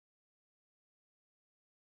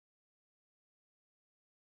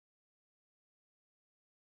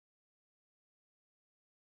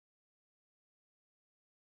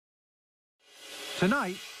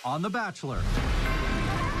Tonight on The Bachelor.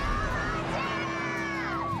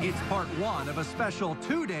 It's part one of a special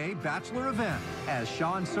two-day Bachelor event as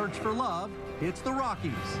Sean's search for love hits the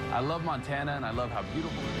Rockies. I love Montana, and I love how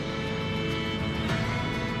beautiful it is.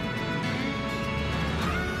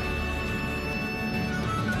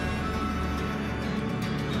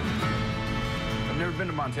 I've never been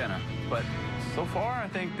to Montana, but so far I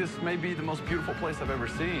think this may be the most beautiful place I've ever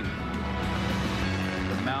seen.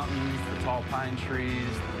 The mountains, the tall pine trees,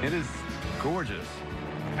 it is gorgeous.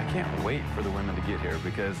 I can't wait for the women to get here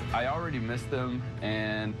because I already miss them,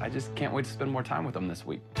 and I just can't wait to spend more time with them this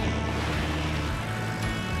week.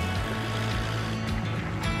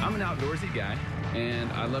 I'm an outdoorsy guy,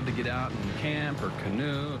 and I love to get out and camp or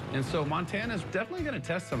canoe, and so Montana's definitely going to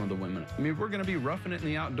test some of the women. I mean, we're going to be roughing it in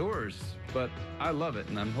the outdoors, but I love it,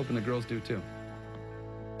 and I'm hoping the girls do too.